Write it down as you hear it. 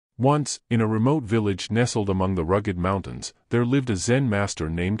Once, in a remote village nestled among the rugged mountains, there lived a Zen master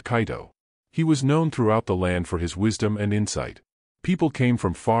named Kaito. He was known throughout the land for his wisdom and insight. People came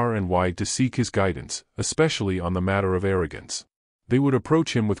from far and wide to seek his guidance, especially on the matter of arrogance. They would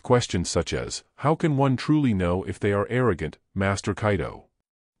approach him with questions such as, "How can one truly know if they are arrogant, Master Kaito?"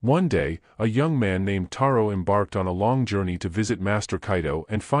 One day, a young man named Taro embarked on a long journey to visit Master Kaito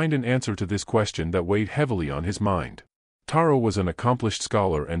and find an answer to this question that weighed heavily on his mind. Taro was an accomplished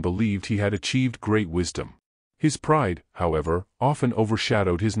scholar and believed he had achieved great wisdom. His pride, however, often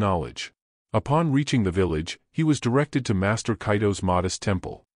overshadowed his knowledge. Upon reaching the village, he was directed to Master Kaito's modest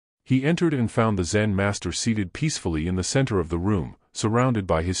temple. He entered and found the Zen master seated peacefully in the center of the room, surrounded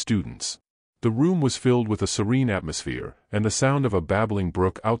by his students. The room was filled with a serene atmosphere, and the sound of a babbling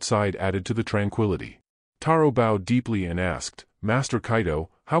brook outside added to the tranquility. Taro bowed deeply and asked, "Master Kaito,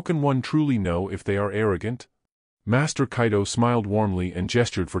 how can one truly know if they are arrogant?" Master Kaito smiled warmly and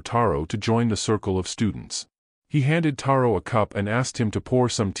gestured for Taro to join the circle of students. He handed Taro a cup and asked him to pour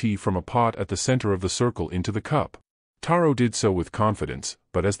some tea from a pot at the center of the circle into the cup. Taro did so with confidence,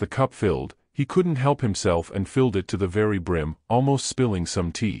 but as the cup filled, he couldn't help himself and filled it to the very brim, almost spilling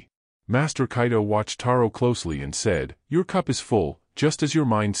some tea. Master Kaito watched Taro closely and said, "Your cup is full, just as your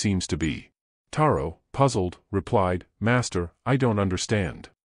mind seems to be." Taro, puzzled, replied, "Master, I don't understand.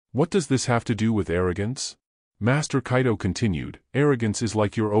 What does this have to do with arrogance?" Master Kaito continued, "Arrogance is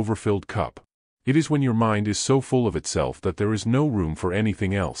like your overfilled cup. It is when your mind is so full of itself that there is no room for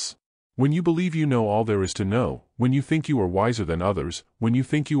anything else. When you believe you know all there is to know, when you think you are wiser than others, when you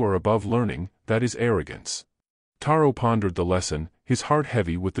think you are above learning, that is arrogance." Taro pondered the lesson, his heart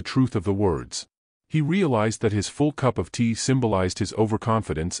heavy with the truth of the words. He realized that his full cup of tea symbolized his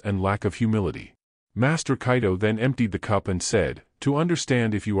overconfidence and lack of humility. Master Kaito then emptied the cup and said, "To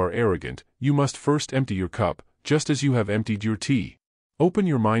understand if you are arrogant, you must first empty your cup, just as you have emptied your tea. Open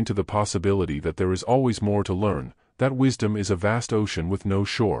your mind to the possibility that there is always more to learn, that wisdom is a vast ocean with no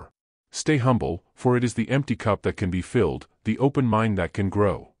shore. Stay humble, for it is the empty cup that can be filled, the open mind that can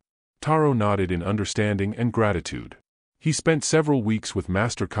grow." Taro nodded in understanding and gratitude. He spent several weeks with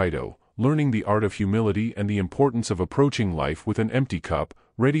Master Kaito, learning the art of humility and the importance of approaching life with an empty cup,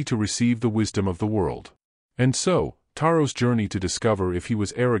 ready to receive the wisdom of the world. And so, Taro's journey to discover if he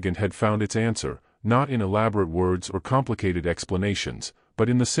was arrogant had found its answer, not in elaborate words or complicated explanations, but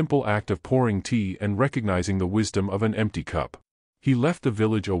in the simple act of pouring tea and recognizing the wisdom of an empty cup. He left the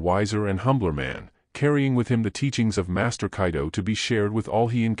village a wiser and humbler man, carrying with him the teachings of Master Kaito to be shared with all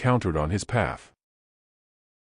he encountered on his path.